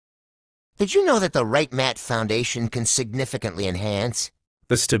Did you know that the right mat foundation can significantly enhance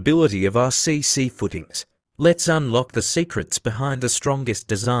the stability of RCC footings? Let's unlock the secrets behind the strongest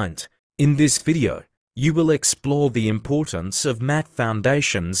designs. In this video, you will explore the importance of mat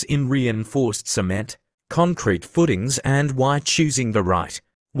foundations in reinforced cement, concrete footings, and why choosing the right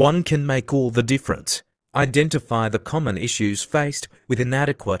one can make all the difference. Identify the common issues faced with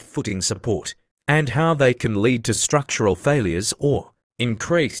inadequate footing support and how they can lead to structural failures or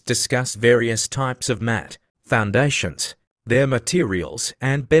increase. Discuss various types of mat foundations, their materials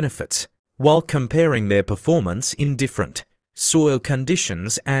and benefits, while comparing their performance in different soil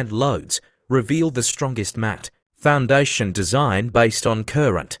conditions and loads. Reveal the strongest mat foundation design based on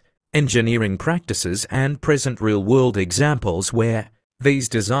current engineering practices and present real-world examples where these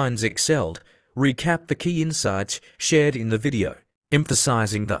designs excelled. Recap the key insights shared in the video,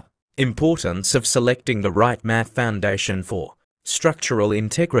 emphasizing the importance of selecting the right mat foundation for structural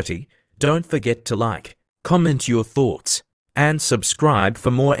integrity. Don't forget to like, comment your thoughts, and subscribe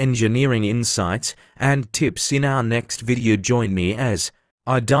for more engineering insights and tips in our next video. Join me as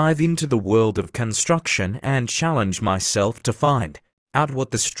I dive into the world of construction and challenge myself to find out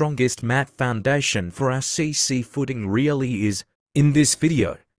what the strongest mat foundation for RCC footing really is. In this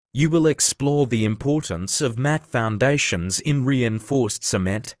video, you will explore the importance of mat foundations in reinforced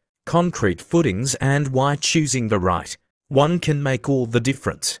cement, concrete footings, and why choosing the right one can make all the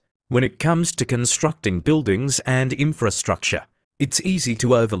difference. When it comes to constructing buildings and infrastructure, it's easy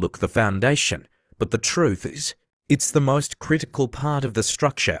to overlook the foundation, but the truth is, it's the most critical part of the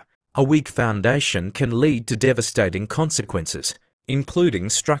structure. A weak foundation can lead to devastating consequences, including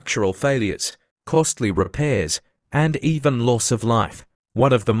structural failures, costly repairs, and even loss of life.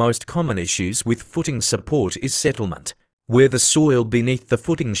 One of the most common issues with footing support is settlement, where the soil beneath the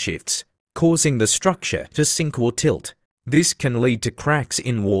footing shifts, causing the structure to sink or tilt. This can lead to cracks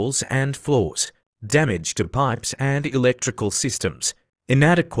in walls and floors, damage to pipes and electrical systems.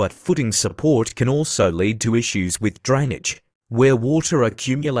 Inadequate footing support can also lead to issues with drainage, where water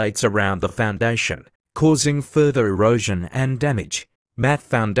accumulates around the foundation, causing further erosion and damage. Mat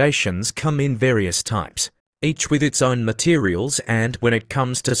foundations come in various types, each with its own materials, and when it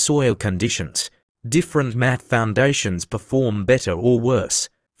comes to soil conditions, different mat foundations perform better or worse.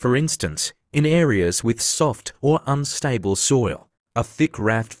 For instance, in areas with soft or unstable soil, a thick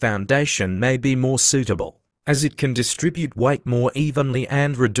raft foundation may be more suitable, as it can distribute weight more evenly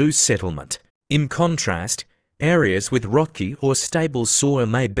and reduce settlement. In contrast, areas with rocky or stable soil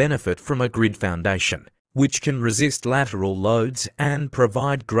may benefit from a grid foundation, which can resist lateral loads and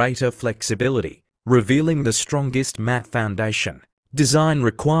provide greater flexibility. Revealing the strongest mat foundation design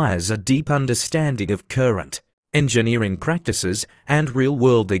requires a deep understanding of current engineering practices and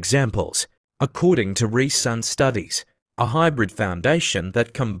real-world examples. According to recent studies, a hybrid foundation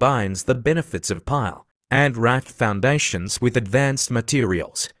that combines the benefits of pile and raft foundations with advanced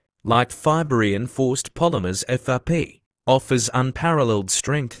materials like fiber-reinforced polymers (FRP) offers unparalleled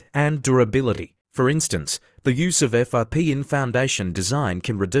strength and durability. For instance, the use of FRP in foundation design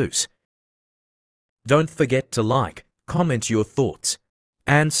can reduce. Don't forget to like, comment your thoughts,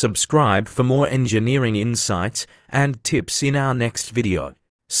 and subscribe for more engineering insights and tips in our next video.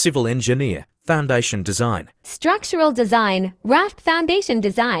 Civil engineer, foundation design. Structural design, raft foundation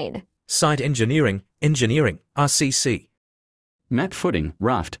design. Site engineering, RCC. Mat footing,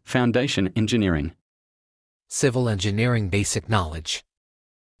 raft, foundation engineering. Civil engineering basic knowledge.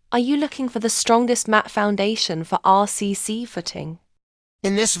 Are you looking for the strongest mat foundation for RCC footing?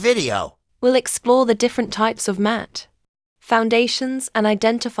 in this video? We'll explore the different types of mat foundations and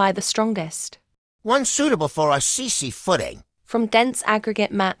identify the strongest. One suitable for RCC footing. From dense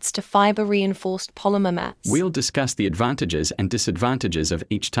aggregate mats to fiber-reinforced polymer mats. We'll discuss the advantages and disadvantages of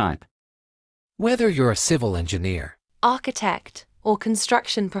each type. Whether you're a civil engineer, architect, or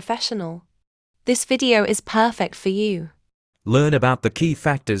construction professional, this video is perfect for you. Learn about the key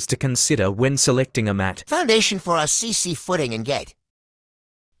factors to consider when selecting a mat Foundation for RCC footing and get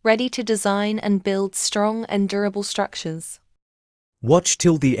Ready to design and build strong and durable structures. Watch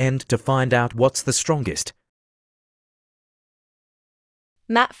till the end to find out what's the strongest.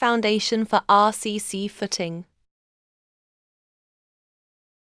 Mat foundation for RCC footing.